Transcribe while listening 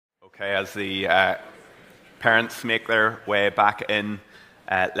Okay, as the parents make their way back in,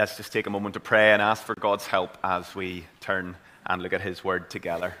 let's just take a moment to pray and ask for God's help as we turn and look at His Word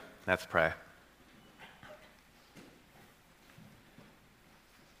together. Let's pray.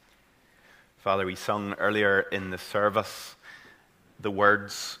 Father, we sung earlier in the service the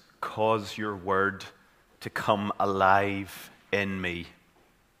words, "Cause your word to come alive in me."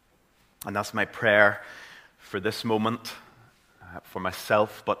 And that's my prayer for this moment, for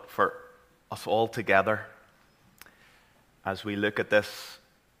myself, but for us all together. As we look at this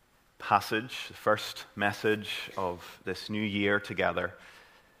passage, the first message of this new year together,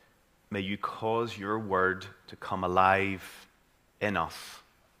 may you cause your word to come alive in us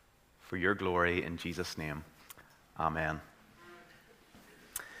for your glory, in Jesus' name. Amen.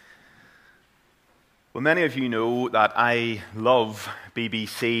 Well, many of you know that I love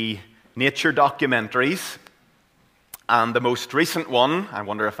BBC nature documentaries. And the most recent one, I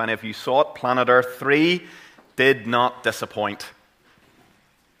wonder if any of you saw it, Planet Earth 3, did not disappoint.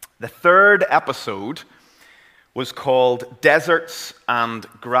 The third episode was called Deserts and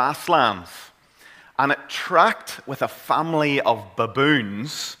Grasslands, and it tracked with a family of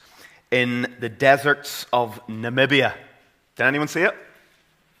baboons in the deserts of Namibia. Did anyone see it?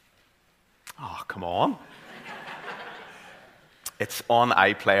 Oh, come on. It's on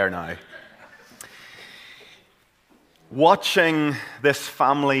iPlayer now. Watching this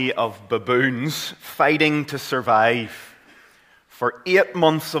family of baboons fighting to survive for 8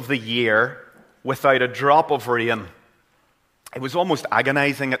 months of the year without a drop of rain, it was almost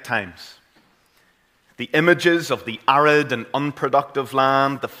agonizing at times. The images of the arid and unproductive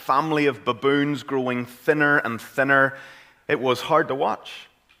land, the family of baboons growing thinner and thinner, it was hard to watch.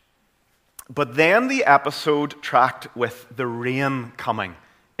 But then the episode tracked with the rain coming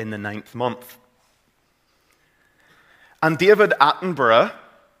in the 9th month. And David Attenborough,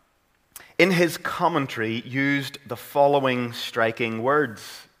 in his commentary, used the following striking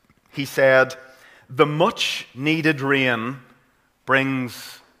words. He said, "The much-needed rain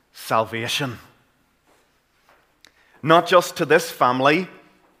brings salvation. Not just to this family,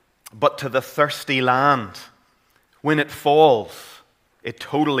 but to the thirsty land. When it falls, it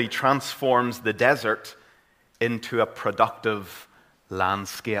totally transforms the desert into a productive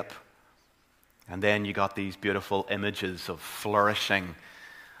landscape." And then you got these beautiful images of flourishing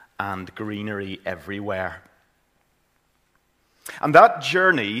and greenery everywhere. And that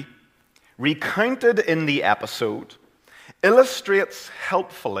journey, recounted in the episode, illustrates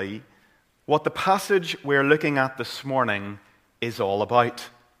helpfully what the passage we're looking at this morning is all about.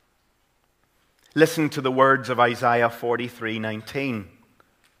 Listen to the words of Isaiah 43:19.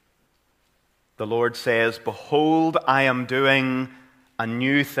 The Lord says, "Behold, I am doing a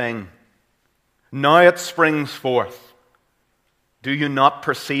new thing. Now it springs forth. Do you not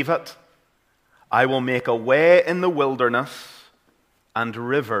perceive it? I will make a way in the wilderness and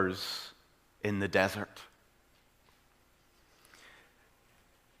rivers in the desert."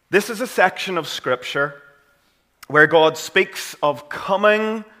 This is a section of Scripture where God speaks of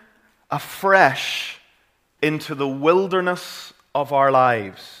coming afresh into the wilderness of our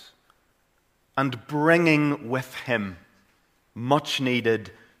lives and bringing with Him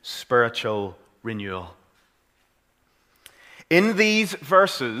much-needed spiritual renewal. In these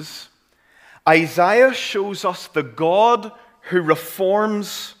verses, Isaiah shows us the God who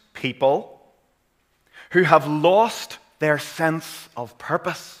reforms people who have lost their sense of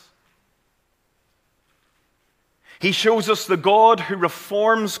purpose. He shows us the God who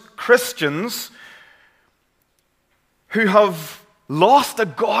reforms Christians who have lost a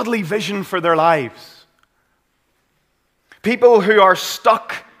godly vision for their lives. People who are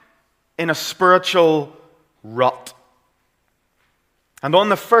stuck in a spiritual rut. And on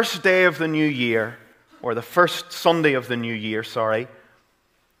the first day of the new year, or the first Sunday of the new year,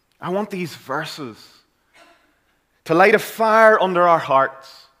 I want these verses to light a fire under our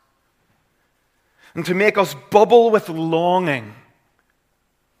hearts and to make us bubble with longing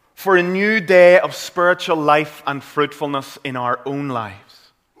for a new day of spiritual life and fruitfulness in our own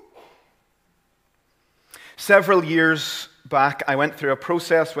lives. Several years back, I went through a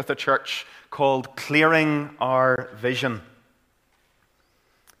process with a church called Clearing Our Vision.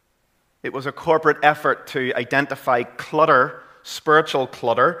 It was a corporate effort to identify clutter, spiritual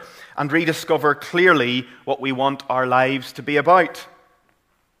clutter, and rediscover clearly what we want our lives to be about.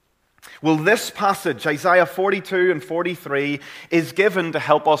 Well, this passage, Isaiah 42 and 43, is given to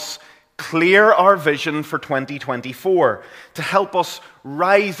help us clear our vision for 2024, to help us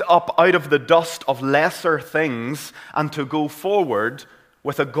rise up out of the dust of lesser things and to go forward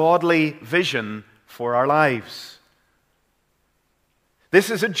with a godly vision for our lives. This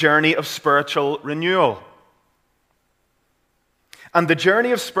is a journey of spiritual renewal. And the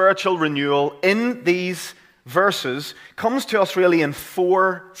journey of spiritual renewal in these verses comes to us really in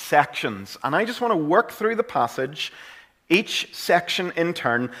 4 sections. And I just want to work through the passage, each section in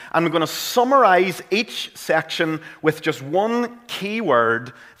turn, and I'm going to summarize each section with just one key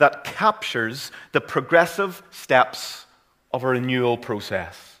word that captures the progressive steps of a renewal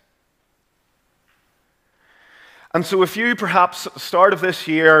process. And so if you perhaps at the start of this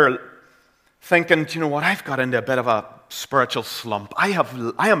year thinking, do you know what, I've got into a bit of a spiritual slump. I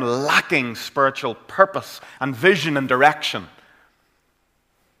am lacking spiritual purpose and vision and direction.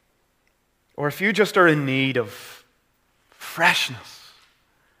 Or if you just are in need of freshness,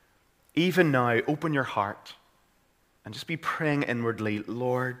 even now, open your heart and just be praying inwardly,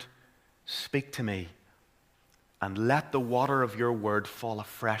 Lord, speak to me and let the water of your word fall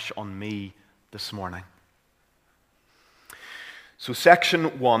afresh on me this morning. So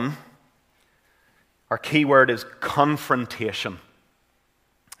section 1, our key word is confrontation.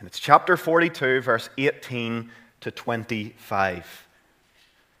 And it's chapter 42, verse 18 to 25.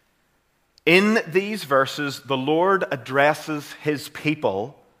 In these verses, the Lord addresses his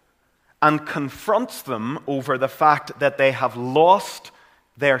people and confronts them over the fact that they have lost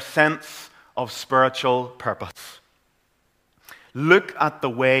their sense of spiritual purpose. Look at the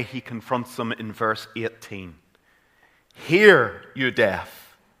way he confronts them in verse 18. Hear, you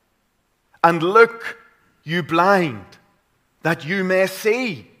deaf, and look, you blind, that you may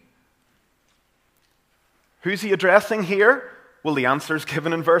see. Who's he addressing here? Well, the answer is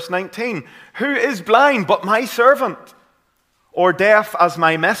given in verse 19. Who is blind but my servant, or deaf as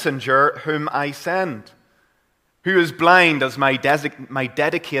my messenger whom I send? Who is blind as my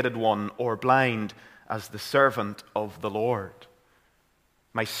dedicated one, or blind as the servant of the Lord?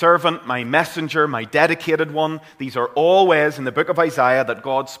 My servant, my messenger, my dedicated one, these are all ways in the book of Isaiah that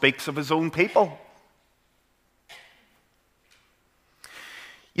God speaks of his own people.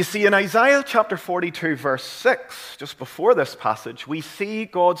 You see, in Isaiah chapter 42, verse 6, just before this passage, we see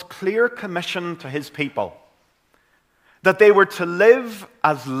God's clear commission to his people that they were to live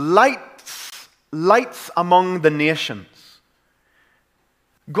as lights among the nations.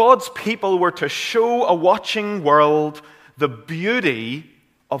 God's people were to show a watching world the beauty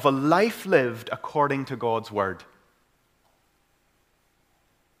of a life lived according to God's word.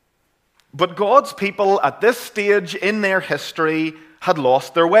 But God's people at this stage in their history had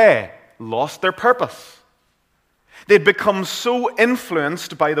lost their way, lost their purpose. They'd become so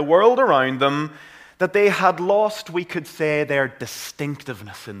influenced by the world around them that they had lost, we could say, their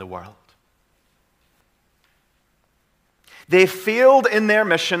distinctiveness in the world. They failed in their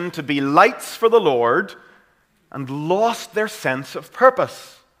mission to be lights for the Lord and lost their sense of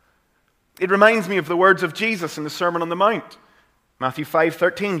purpose. It reminds me of the words of Jesus in the Sermon on the Mount. Matthew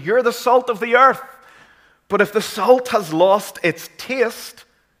 5:13, you're the salt of the earth. But if the salt has lost its taste,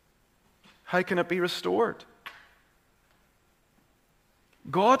 how can it be restored?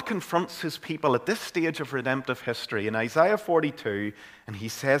 God confronts his people at this stage of redemptive history in Isaiah 42, and he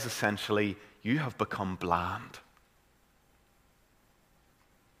says essentially, you have become bland.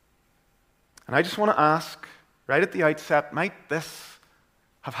 And I just want to ask, right at the outset, might this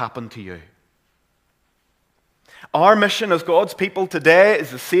have happened to you? Our mission as God's people today is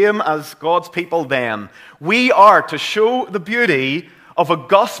the same as God's people then. We are to show the beauty of a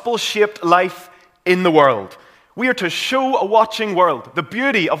gospel-shaped life in the world. We are to show a watching world the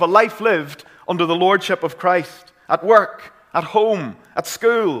beauty of a life lived under the lordship of Christ, at work, at home, at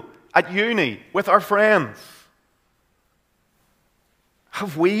school, at uni, with our friends.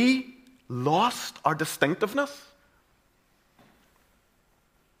 Have we lost our distinctiveness?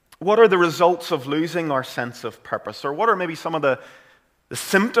 What are the results of losing our sense of purpose? Or what are maybe some of the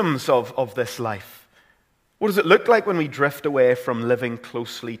symptoms of this life? What does it look like when we drift away from living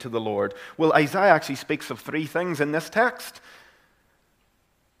closely to the Lord? Well, Isaiah actually speaks of 3 things in this text.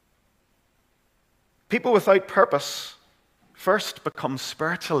 People without purpose first become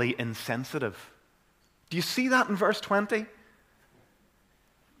spiritually insensitive. Do you see that in verse 20?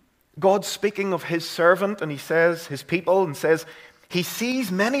 God's speaking of his servant, and he says, his people, and says, he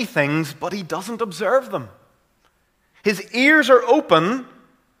sees many things, but he doesn't observe them. His ears are open,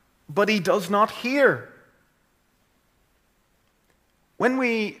 but he does not hear. When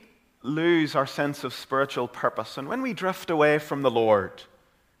we lose our sense of spiritual purpose and when we drift away from the Lord,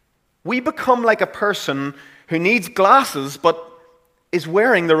 we become like a person who needs glasses but is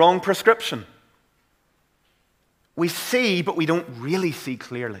wearing the wrong prescription. We see, but we don't really see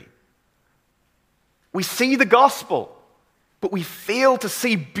clearly. We see the gospel, but we fail to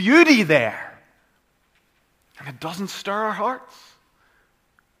see beauty there. And it doesn't stir our hearts.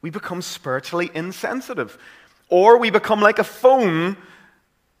 we become spiritually insensitive. Or we become like a phone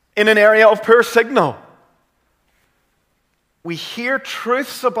in an area of poor signal. We hear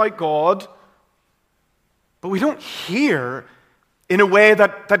truths about God, but we don't hear in a way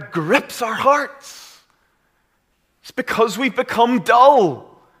that grips our hearts. It's because we've become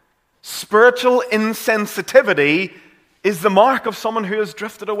dull. Spiritual insensitivity is the mark of someone who has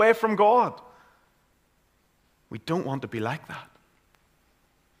drifted away from God. We don't want to be like that.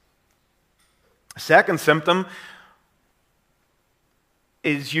 A second symptom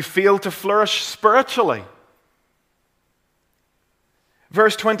is you fail to flourish spiritually.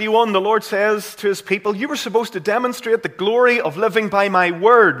 Verse 21, the Lord says to his people, you were supposed to demonstrate the glory of living by my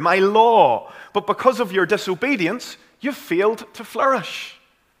word, my law, but because of your disobedience, you've failed to flourish.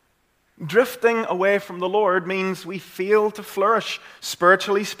 Drifting away from the Lord means we fail to flourish,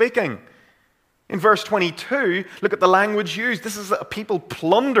 spiritually speaking. In verse 22, look at the language used. This is a people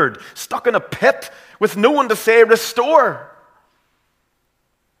plundered, stuck in a pit, with no one to say, restore.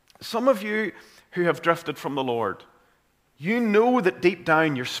 Some of you who have drifted from the Lord, you know that deep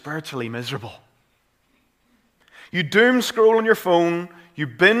down you're spiritually miserable. You doom scroll on your phone, you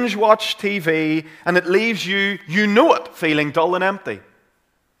binge watch TV, and it leaves you, you know it, feeling dull and empty.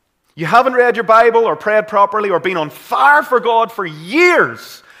 You haven't read your Bible or prayed properly or been on fire for God for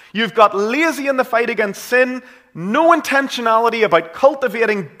years. You've got lazy in the fight against sin, no intentionality about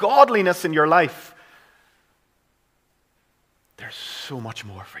cultivating godliness in your life. There's so much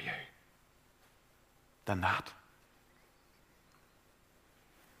more for you than that.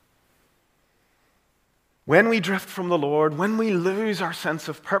 When we drift from the Lord, when we lose our sense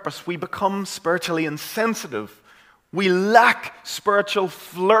of purpose, we become spiritually insensitive. We lack spiritual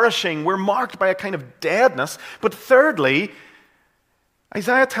flourishing. We're marked by a kind of deadness. But thirdly,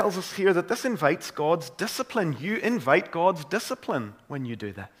 Isaiah tells us here that this invites God's discipline. You invite God's discipline when you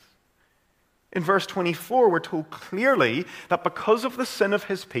do this. In verse 24, we're told clearly that because of the sin of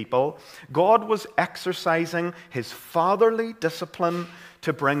his people, God was exercising his fatherly discipline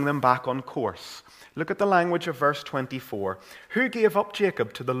to bring them back on course. Look at the language of verse 24. Who gave up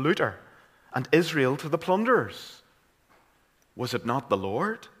Jacob to the looter and Israel to the plunderers? Was it not the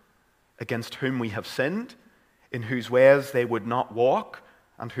Lord, against whom we have sinned, in whose ways they would not walk,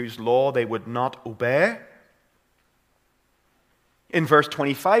 and whose law they would not obey? In verse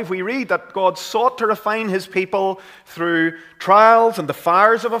 25, we read that God sought to refine his people through trials and the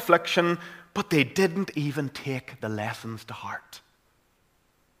fires of affliction, but they didn't even take the lessons to heart.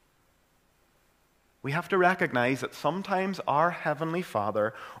 We have to recognize that sometimes our Heavenly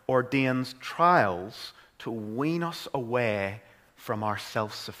Father ordains trials to wean us away from our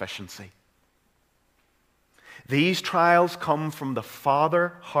self-sufficiency. These trials come from the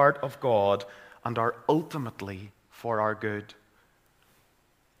Father heart of God and are ultimately for our good.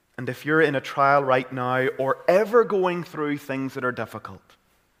 And if you're in a trial right now or ever going through things that are difficult,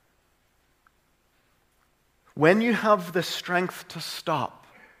 when you have the strength to stop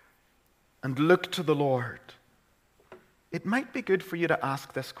and look to the Lord, it might be good for you to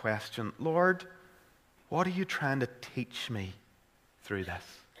ask this question: Lord, what are you trying to teach me through this?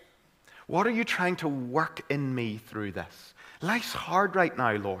 What are you trying to work in me through this? Life's hard right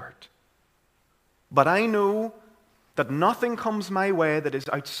now, Lord. But I know that nothing comes my way that is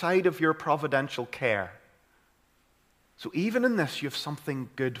outside of your providential care. So even in this, you have something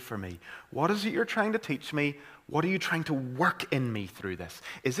good for me. What is it you're trying to teach me? What are you trying to work in me through this?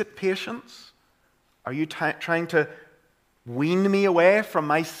 Is it patience? Are you trying to wean me away from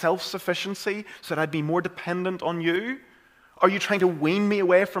my self-sufficiency so that I'd be more dependent on you? Are you trying to wean me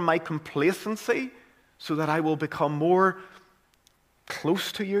away from my complacency so that I will become more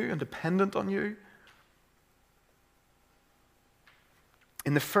close to you and dependent on you?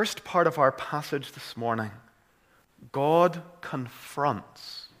 In the first part of our passage this morning, God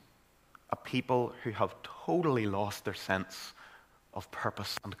confronts a people who have totally lost their sense of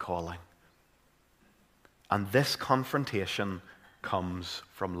purpose and calling. And this confrontation comes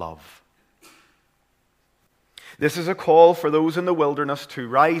from love. This is a call for those in the wilderness to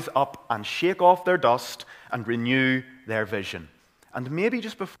rise up and shake off their dust and renew their vision. And maybe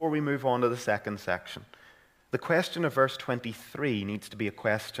just before we move on to the second section, the question of verse 23 needs to be a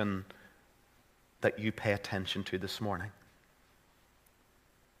question that you pay attention to this morning.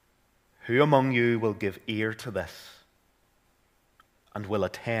 Who among you will give ear to this and will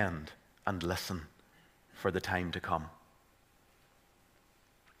attend and listen for the time to come?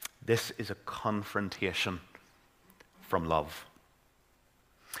 This is a confrontation from love.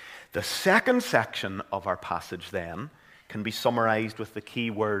 The second section of our passage then can be summarized with the key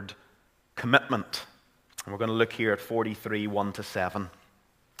word commitment. And we're going to look here at 43, 1-7.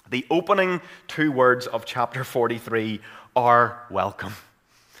 The opening two words of chapter 43 are welcome.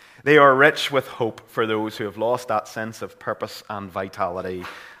 They are rich with hope for those who have lost that sense of purpose and vitality.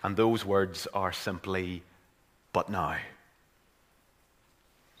 And those words are simply, but now.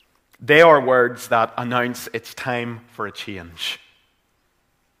 They are words that announce it's time for a change.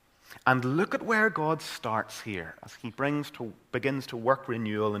 And look at where God starts here as he begins to work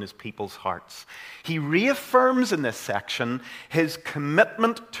renewal in his people's hearts. He reaffirms in this section his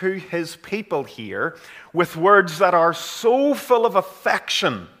commitment to his people here with words that are so full of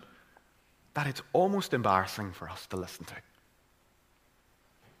affection that it's almost embarrassing for us to listen to.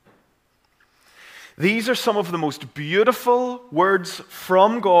 These are some of the most beautiful words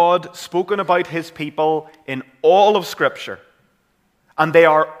from God spoken about his people in all of Scripture. And they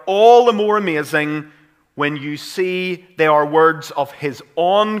are all the more amazing when you see they are words of his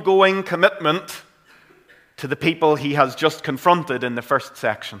ongoing commitment to the people he has just confronted in the first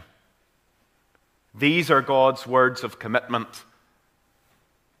section. These are God's words of commitment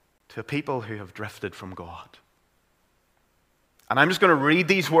to people who have drifted from God. And I'm just going to read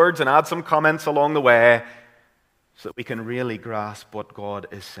these words and add some comments along the way so that we can really grasp what God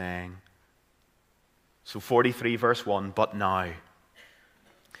is saying. So 43 verse 1, but now,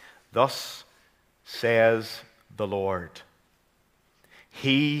 thus says the Lord,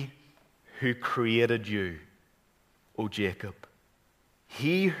 he who created you, O Jacob,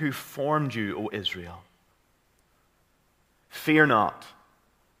 he who formed you, O Israel. Fear not,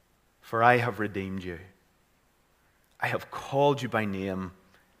 for I have redeemed you. I have called you by name.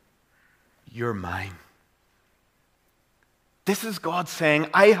 You're mine. This is God saying,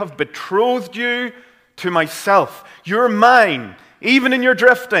 I have betrothed you to myself. You're mine, even in your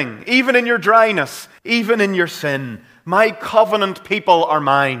drifting, even in your dryness, even in your sin. My covenant people are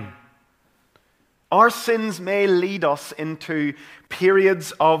mine. Our sins may lead us into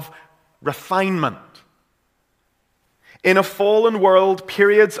periods of refinement. In a fallen world,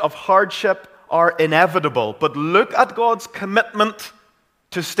 periods of hardship are inevitable. But look at God's commitment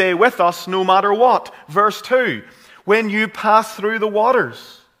to stay with us no matter what. Verse 2, when you pass through the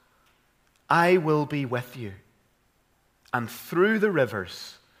waters, I will be with you. And through the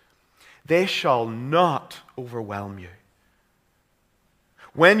rivers, they shall not overwhelm you.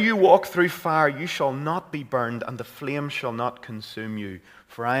 When you walk through fire, you shall not be burned, and the flame shall not consume you.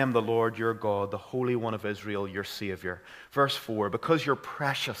 For I am the Lord your God, the Holy One of Israel, your Savior. Verse 4, because you're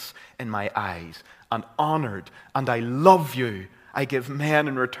precious in my eyes and honored, and I love you, I give men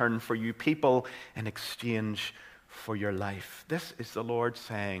in return for you, people in exchange for your life. This is the Lord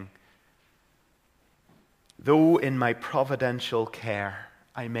saying, though in my providential care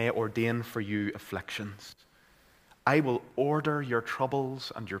I may ordain for you afflictions, I will order your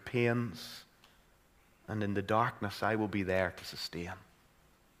troubles and your pains, and in the darkness I will be there to sustain.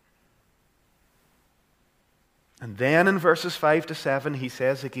 And then in verses 5 to 7, he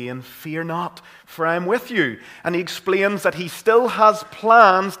says again, fear not, for I am with you. And he explains that he still has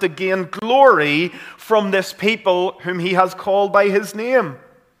plans to gain glory from this people whom he has called by his name.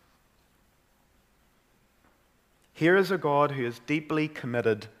 Here is a God who is deeply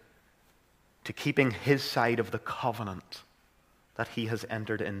committed to keeping his side of the covenant that he has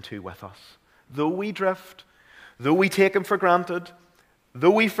entered into with us. Though we drift, though we take him for granted,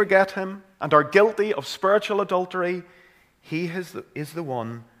 though we forget him and are guilty of spiritual adultery, he is the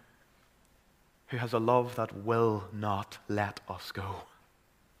one who has a love that will not let us go.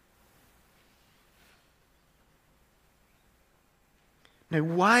 Now,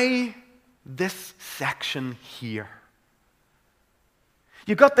 why this section here?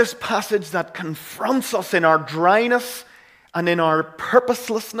 You've got this passage that confronts us in our dryness and in our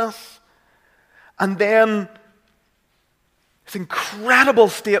purposelessness, and then this incredible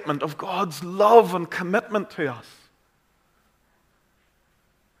statement of God's love and commitment to us.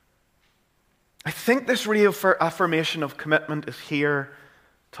 I think this reaffirmation of commitment is here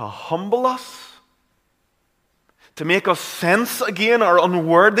to humble us, to make us sense again our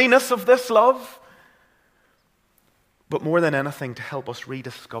unworthiness of this love, but more than anything, to help us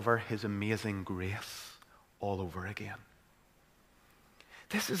rediscover his amazing grace all over again.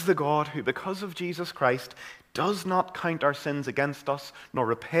 This is the God who, because of Jesus Christ, does not count our sins against us, nor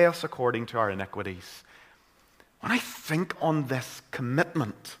repay us according to our iniquities. When I think on this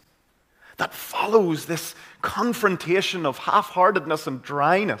commitment that follows this confrontation of half-heartedness and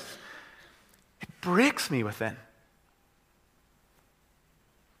dryness, it breaks me within.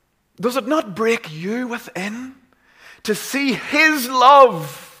 Does it not break you within to see his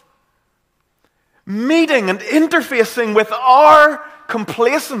love meeting and interfacing with our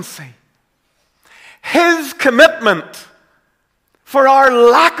complacency? His commitment for our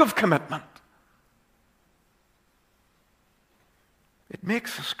lack of commitment. It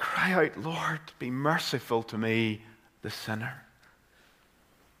makes us cry out, Lord, be merciful to me, the sinner.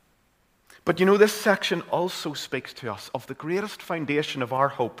 But you know, this section also speaks to us of the greatest foundation of our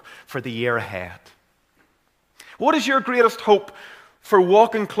hope for the year ahead. What is your greatest hope for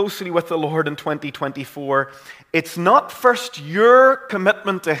walking closely with the Lord in 2024? It's not first your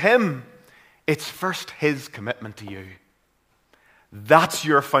commitment to Him, it's first His commitment to you. That's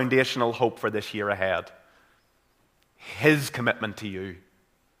your foundational hope for this year ahead. His commitment to you.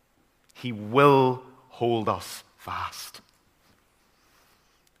 He will hold us fast.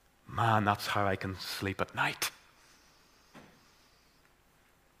 Man, that's how I can sleep at night.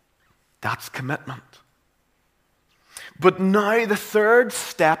 That's commitment. But now the third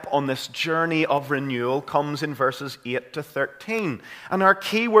step on this journey of renewal comes in verses 8 to 13. And our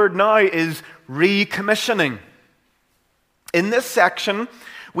key word now is recommissioning. In this section,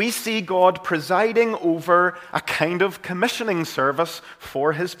 we see God presiding over a kind of commissioning service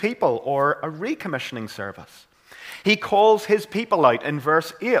for His people, or a recommissioning service. He calls His people out in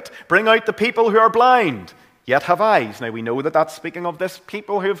verse 8. Bring out the people who are blind, yet have eyes. Now we know that that's speaking of this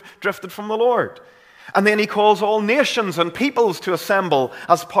people who have drifted from the Lord. And then He calls all nations and peoples to assemble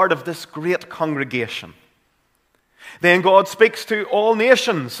as part of this great congregation. Then God speaks to all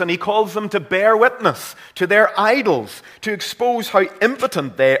nations and He calls them to bear witness to their idols, to expose how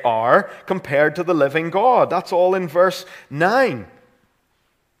impotent they are compared to the living God. That's all in verse 9.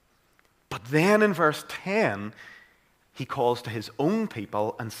 But then in verse 10, He calls to His own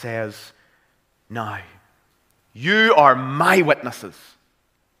people and says, now, you are my witnesses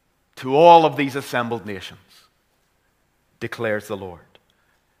to all of these assembled nations, declares the Lord,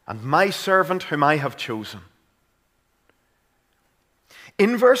 and my servant whom I have chosen.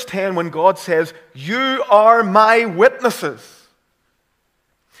 In verse 10, when God says, you are my witnesses,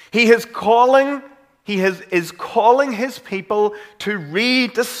 He is calling His people to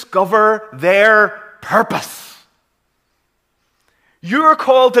rediscover their purpose. You are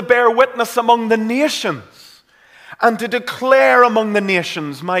called to bear witness among the nations and to declare among the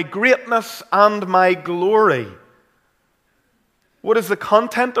nations my greatness and my glory. What is the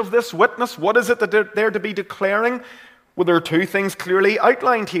content of this witness? What is it that they're to be declaring? Well, there are two things clearly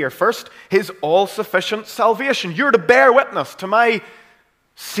outlined here. First, His all-sufficient salvation. You're to bear witness to my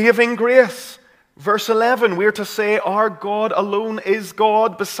saving grace. Verse 11, we're to say, our God alone is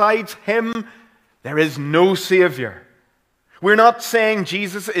God. Besides Him, there is no Savior. We're not saying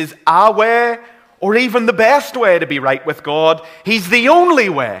Jesus is a way or even the best way to be right with God. He's the only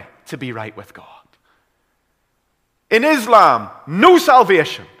way to be right with God. In Islam, no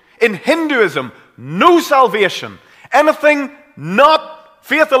salvation. In Hinduism, no salvation. Anything not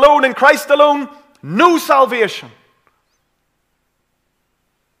faith alone in Christ alone, no salvation.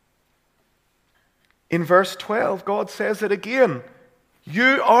 In verse 12, God says it again.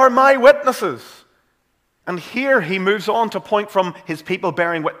 You are my witnesses. And here He moves on to point from His people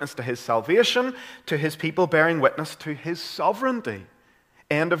bearing witness to His salvation to His people bearing witness to His sovereignty.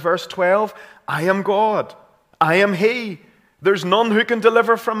 End of verse 12. I am God. I am He. There's none who can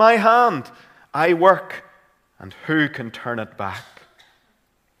deliver from my hand. I work, and who can turn it back?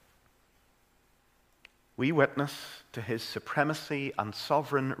 We witness to His supremacy and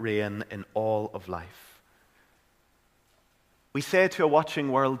sovereign reign in all of life. We say to a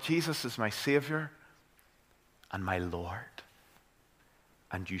watching world, Jesus is my Savior and my Lord.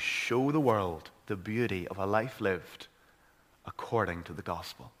 And you show the world the beauty of a life lived according to the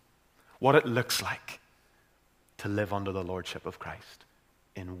gospel. What it looks like to live under the lordship of Christ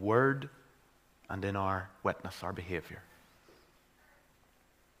in word and in our witness, our behavior.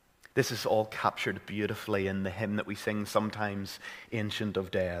 This is all captured beautifully in the hymn that we sing sometimes, Ancient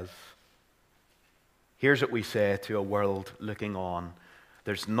of Days. Here's what we say to a world looking on.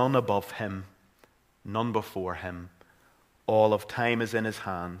 There's none above Him, none before Him. All of time is in His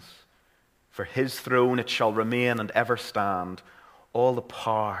hands. For His throne it shall remain and ever stand. All the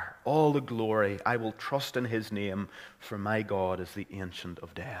power, all the glory, I will trust in His name, for my God is the Ancient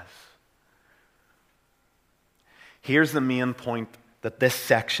of Days. Here's the main point that this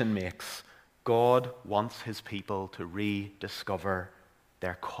section makes. God wants His people to rediscover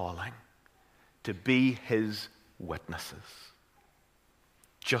their calling, to be His witnesses,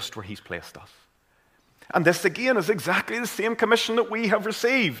 just where He's placed us. And this again is exactly the same commission that we have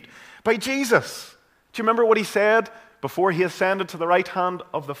received by Jesus. Do you remember what He said before He ascended to the right hand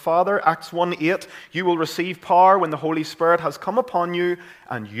of the Father? Acts 1:8, you will receive power when the Holy Spirit has come upon you,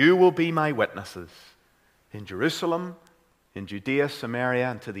 and you will be my witnesses in Jerusalem, in Judea, Samaria,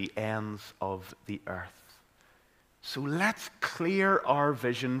 and to the ends of the earth. So let's clear our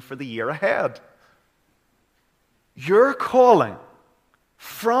vision for the year ahead. Your calling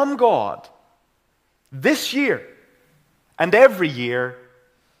from God this year and every year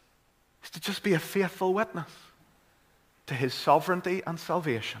is to just be a faithful witness to His sovereignty and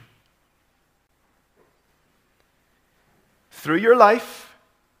salvation. Through your life,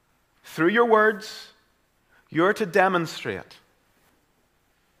 through your words, you're to demonstrate,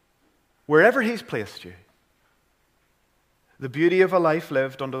 wherever He's placed you, the beauty of a life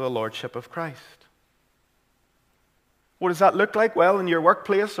lived under the lordship of Christ. What does that look like? Well, in your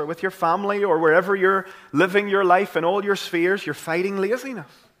workplace or with your family or wherever you're living your life in all your spheres, you're fighting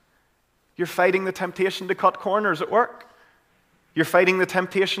laziness. You're fighting the temptation to cut corners at work. You're fighting the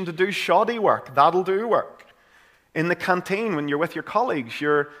temptation to do shoddy work. That'll do work. In the canteen, when you're with your colleagues,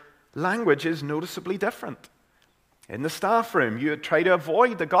 your language is noticeably different. In the staff room, you try to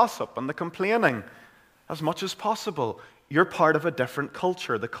avoid the gossip and the complaining as much as possible. You're part of a different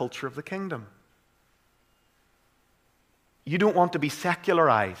culture, the culture of the kingdom. You don't want to be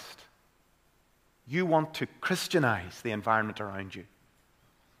secularized. You want to Christianize the environment around you.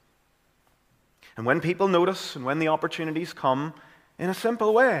 And when people notice and when the opportunities come, in a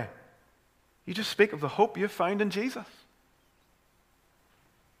simple way, you just speak of the hope you've found in Jesus.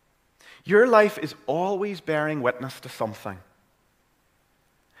 Your life is always bearing witness to something.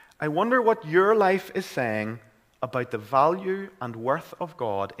 I wonder what your life is saying about the value and worth of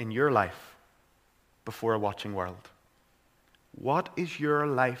God in your life before a watching world. What is your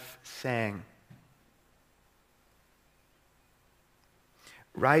life saying?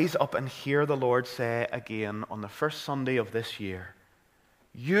 Rise up and hear the Lord say again on the first Sunday of this year,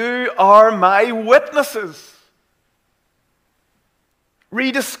 "You are my witnesses."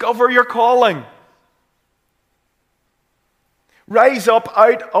 Rediscover your calling. Rise up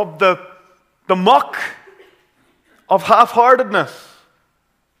out of the muck of half-heartedness.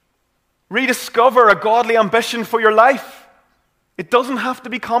 Rediscover a godly ambition for your life. It doesn't have to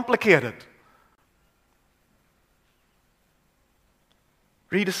be complicated.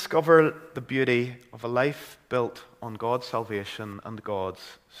 Rediscover the beauty of a life built on God's salvation and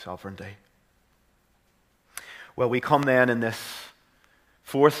God's sovereignty. Well, we come then in this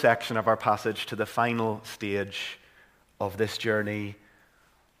fourth section of our passage to the final stage of this journey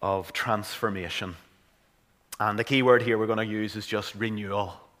of transformation. And the key word here we're going to use is just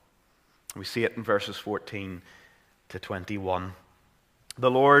renewal. We see it in verses 14 to 21. The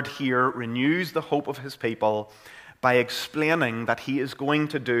Lord here renews the hope of His people by explaining that He is going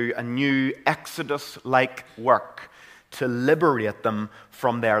to do a new Exodus-like work to liberate them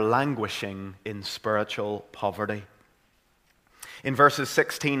from their languishing in spiritual poverty. In verses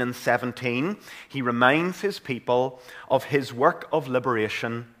 16 and 17, He reminds His people of His work of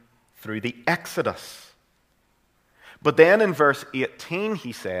liberation through the Exodus. But then in verse 18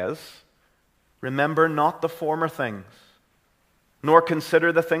 He says, "Remember not the former things, nor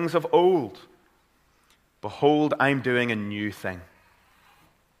consider the things of old. Behold, I'm doing a new thing.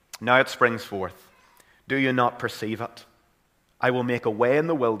 Now it springs forth. Do you not perceive it? I will make a way in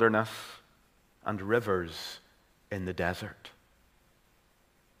the wilderness and rivers in the desert."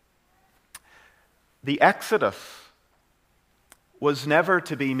 The Exodus was never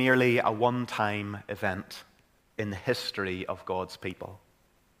to be merely a one-time event in the history of God's people.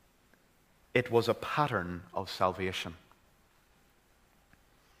 It was a pattern of salvation.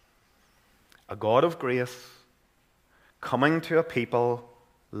 A God of grace coming to a people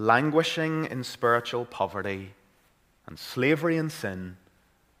languishing in spiritual poverty and slavery and sin.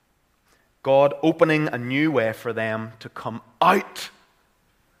 God opening a new way for them to come out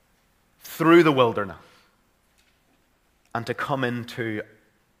through the wilderness and to come into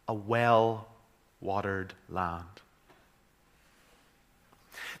a well-watered land.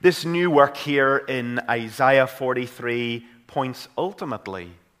 This new work here in Isaiah 43 points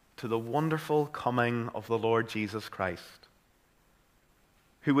ultimately to the wonderful coming of the Lord Jesus Christ,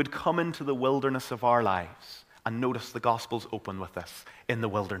 who would come into the wilderness of our lives. And notice the Gospels open with this: in the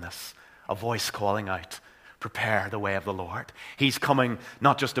wilderness, a voice calling out, "Prepare the way of the Lord." He's coming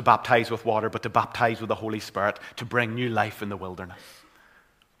not just to baptize with water, but to baptize with the Holy Spirit, to bring new life in the wilderness.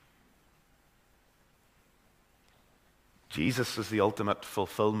 Jesus is the ultimate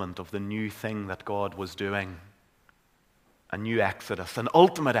fulfillment of the new thing that God was doing. A new exodus, an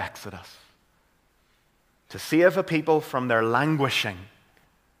ultimate exodus, to save a people from their languishing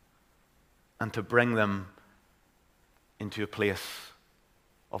and to bring them into a place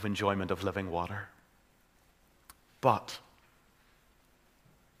of enjoyment of living water. But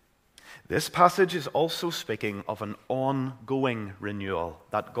this passage is also speaking of an ongoing renewal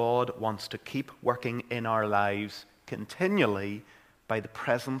that God wants to keep working in our lives continually by the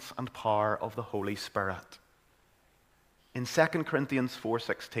presence and power of the Holy Spirit. In 2 Corinthians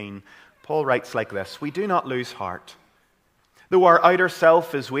 4:16, Paul writes like this, "We do not lose heart. Though our outer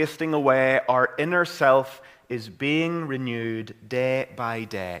self is wasting away, our inner self is being renewed day by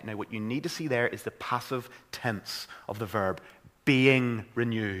day." Now what you need to see there is the passive tense of the verb, being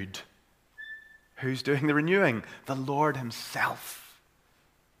renewed. Who's doing the renewing? The Lord himself.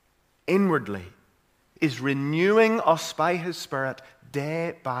 Inwardly is renewing us by his Spirit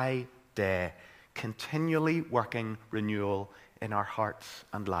day by day, continually working renewal in our hearts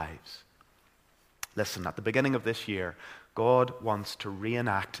and lives. Listen, at the beginning of this year, God wants to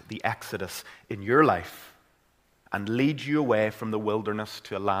reenact the Exodus in your life and lead you away from the wilderness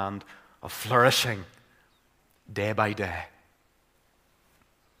to a land of flourishing day by day.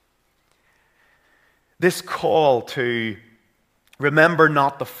 This call to remember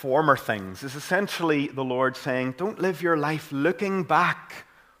not the former things is essentially the Lord saying, don't live your life looking back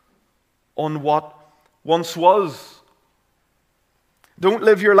on what once was. Don't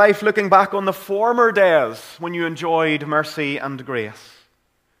live your life looking back on the former days when you enjoyed mercy and grace.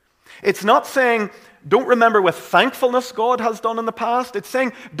 It's not saying don't remember with thankfulness God has done in the past. It's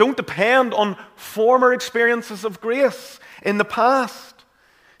saying don't depend on former experiences of grace in the past.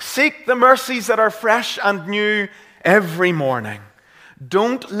 Seek the mercies that are fresh and new every morning.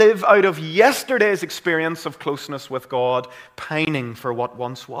 Don't live out of yesterday's experience of closeness with God, pining for what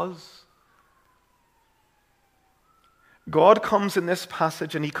once was. God comes in this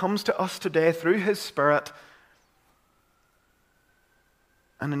passage, and he comes to us today through his Spirit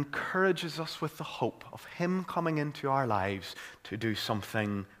and encourages us with the hope of him coming into our lives to do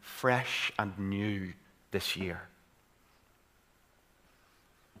something fresh and new this year.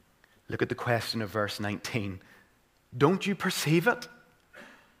 Look at the question of verse 19. Don't you perceive it?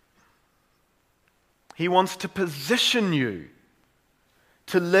 He wants to position you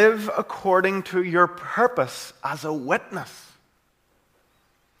to live according to your purpose as a witness.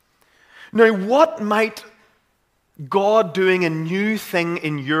 Now, what might God doing a new thing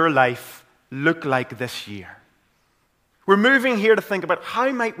in your life look like this year? We're moving here to think about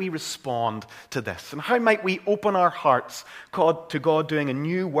how might we respond to this, and how might we open our hearts to God doing a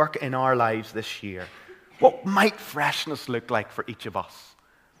new work in our lives this year. What might freshness look like for each of us?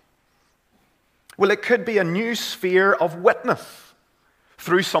 Well, it could be a new sphere of witness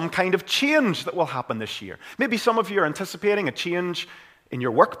through some kind of change that will happen this year. Maybe some of you are anticipating a change in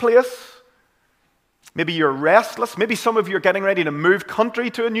your workplace. Maybe you're restless. Maybe some of you are getting ready to move country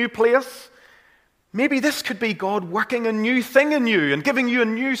to a new place. Maybe this could be God working a new thing in you and giving you a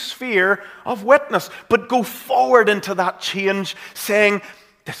new sphere of witness. But go forward into that change saying,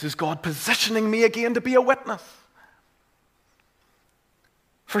 this is God positioning me again to be a witness.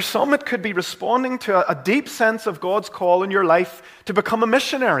 For some, it could be responding to a deep sense of God's call in your life to become a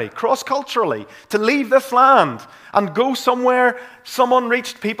missionary, cross-culturally, to leave this land and go somewhere, some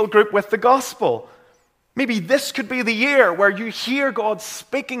unreached people group with the gospel. Maybe this could be the year where you hear God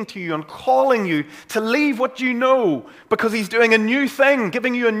speaking to you and calling you to leave what you know because he's doing a new thing,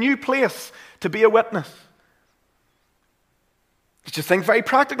 giving you a new place to be a witness. Just think very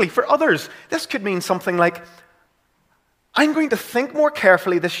practically. For others, this could mean something like, I'm going to think more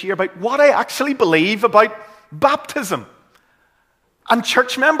carefully this year about what I actually believe about baptism and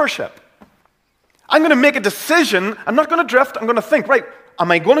church membership. I'm going to make a decision. I'm not going to drift. I'm going to think, right, am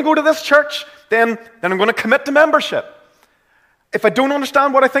I going to go to this church? Then I'm going to commit to membership. If I don't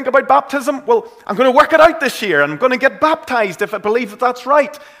understand what I think about baptism, well, I'm going to work it out this year. I'm going to get baptized if I believe that that's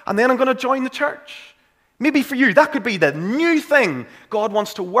right. And then I'm going to join the church. Maybe for you, that could be the new thing God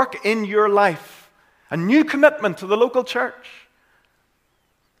wants to work in your life. A new commitment to the local church.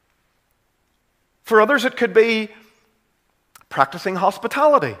 For others, it could be practicing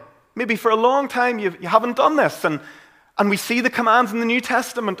hospitality. Maybe for a long time you haven't done this, and we see the commands in the New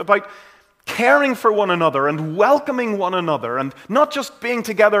Testament about caring for one another and welcoming one another, and not just being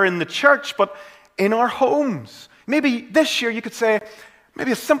together in the church, but in our homes. Maybe this year you could say,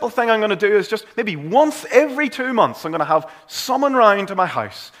 maybe a simple thing I'm going to do is just maybe once every 2 months I'm going to have someone round to my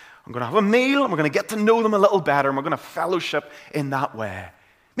house. I'm going to have a meal, and we're going to get to know them a little better, and we're going to fellowship in that way.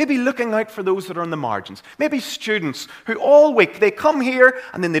 Maybe looking out for those that are on the margins. Maybe students who all week, they come here,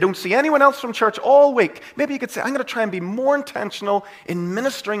 and then they don't see anyone else from church all week. Maybe you could say, I'm going to try and be more intentional in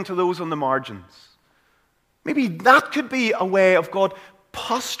ministering to those on the margins. Maybe that could be a way of God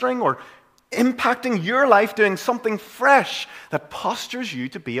posturing or impacting your life, doing something fresh that postures you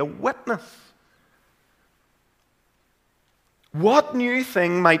to be a witness. What new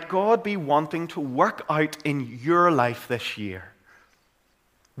thing might God be wanting to work out in your life this year?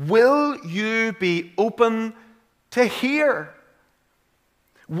 Will you be open to hear?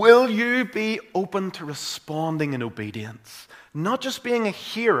 Will you be open to responding in obedience? Not just being a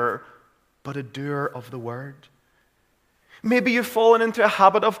hearer, but a doer of the word. Maybe you've fallen into a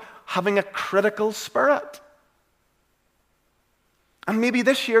habit of having a critical spirit. And maybe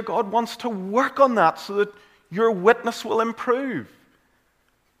this year God wants to work on that so that your witness will improve.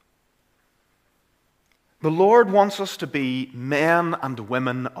 The Lord wants us to be men and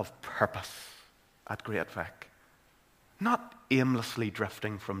women of purpose at Great Vic, not aimlessly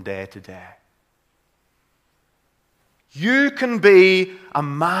drifting from day to day. You can be a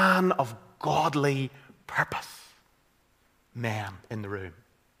man of godly purpose. Men in the room.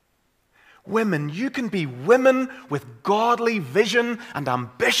 Women, you can be women with godly vision and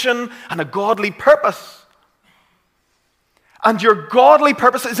ambition and a godly purpose. And your godly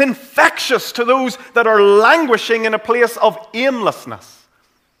purpose is infectious to those that are languishing in a place of aimlessness.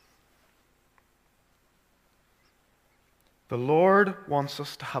 The Lord wants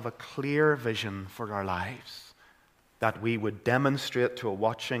us to have a clear vision for our lives, that we would demonstrate to a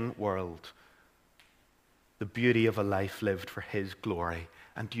watching world the beauty of a life lived for His glory.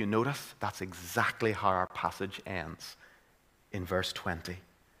 And do you notice? That's exactly how our passage ends in verse 20.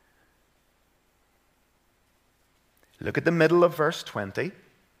 Look at the middle of verse 20.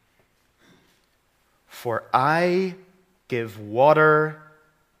 For I give water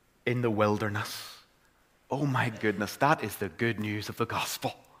in the wilderness. Oh my goodness, that is the good news of the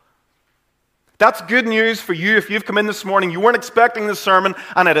gospel. That's good news for you if you've come in this morning, you weren't expecting this sermon,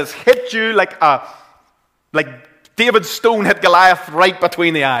 and it has hit you like David's stone hit Goliath right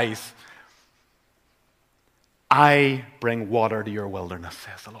between the eyes. I bring water to your wilderness,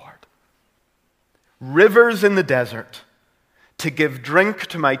 says the Lord. Rivers in the desert to give drink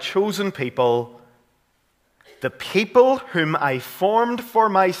to my chosen people, the people whom I formed for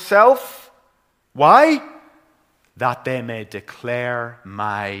myself. Why? That they may declare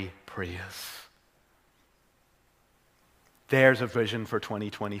my praise. There's a vision for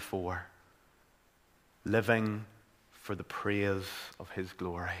 2024. Living for the praise of His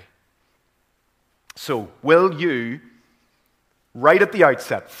glory. So, will you, right at the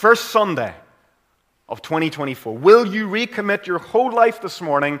outset, first Sunday of 2024, will you recommit your whole life this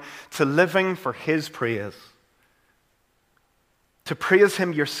morning to living for His praise? To praise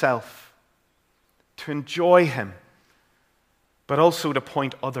Him yourself, to enjoy Him, but also to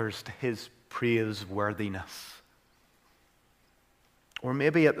point others to His praiseworthiness. Or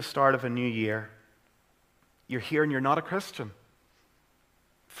maybe at the start of a new year, you're here and you're not a Christian.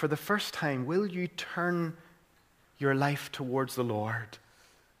 For the first time, will you turn your life towards the Lord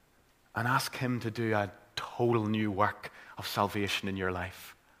and ask Him to do a total new work of salvation in your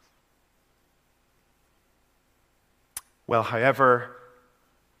life? Well, however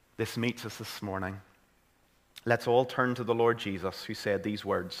this meets us this morning, let's all turn to the Lord Jesus, who said these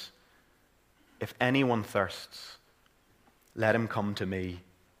words, "If anyone thirsts, let him come to me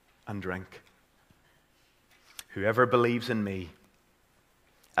and drink. Whoever believes in me,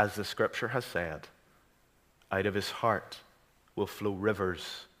 as the Scripture has said, out of his heart will flow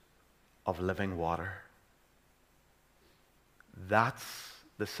rivers of living water." That's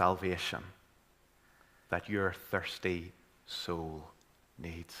the salvation that your thirsty soul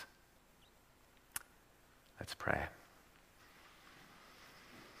needs. Let's pray.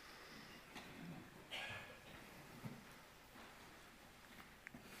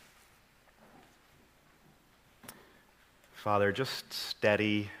 Father, just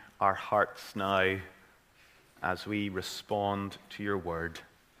steady our hearts now as we respond to your word.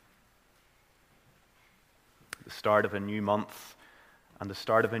 At the start of a new month and the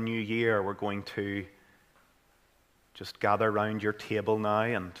start of a new year, we're going to just gather around your table now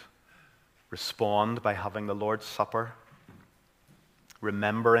and respond by having the Lord's Supper,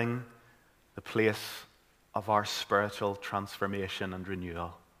 remembering the place of our spiritual transformation and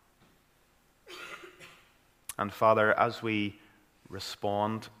renewal. And Father, as we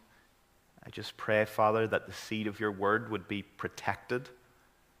respond, I just pray, Father, that the seed of your word would be protected.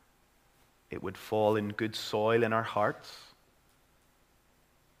 It would fall in good soil in our hearts.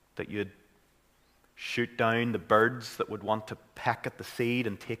 That you'd shoot down the birds that would want to peck at the seed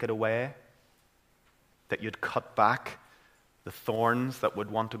and take it away. That you'd cut back the thorns that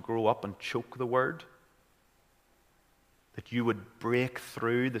would want to grow up and choke the word. That you would break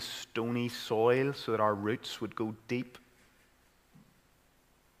through the stony soil so that our roots would go deep.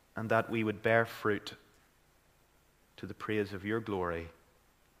 And that we would bear fruit to the praise of your glory.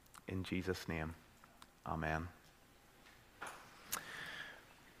 In Jesus' name, amen.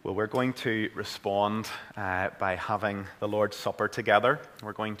 Well, we're going to respond by having the Lord's Supper together.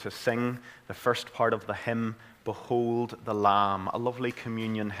 We're going to sing the first part of the hymn, Behold the Lamb, a lovely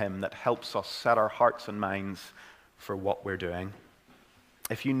communion hymn that helps us set our hearts and minds for what we're doing.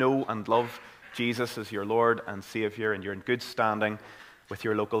 If you know and love Jesus as your Lord and Savior, and you're in good standing with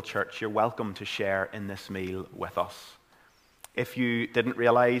your local church, you're welcome to share in this meal with us. If you didn't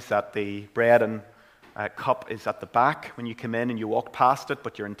realize that the bread and cup is at the back when you come in and you walk past it,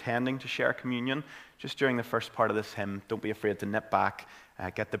 but you're intending to share communion, just during the first part of this hymn, don't be afraid to nip back,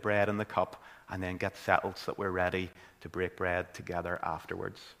 get the bread and the cup, and then get settled so that we're ready to break bread together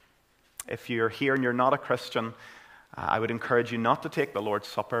afterwards. If you're here and you're not a Christian, I would encourage you not to take the Lord's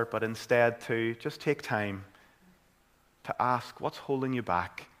Supper, but instead to just take time to ask what's holding you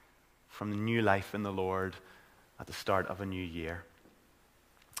back from the new life in the Lord at the start of a new year.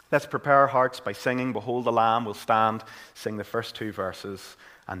 Let's prepare our hearts by singing Behold the Lamb. We'll stand, sing the first 2 verses,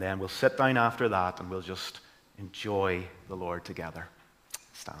 and then we'll sit down after that and we'll just enjoy the Lord together.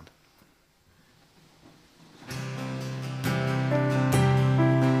 Stand.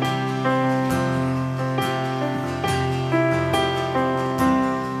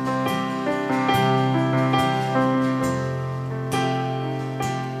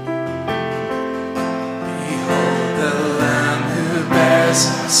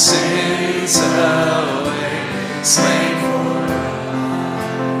 Our sins away, slain for us,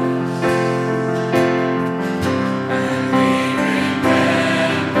 and we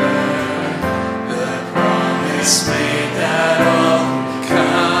remember the promise made that all who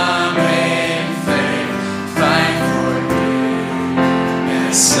come in faith find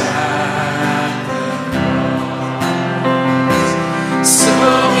forgiveness at the cross. So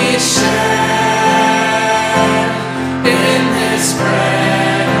we share in this bread.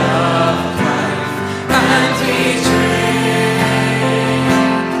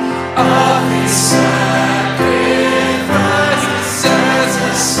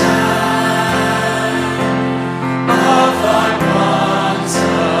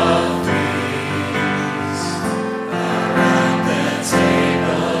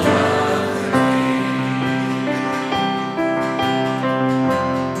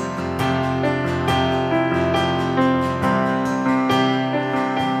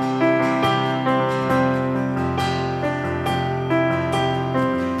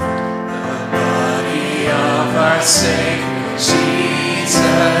 Say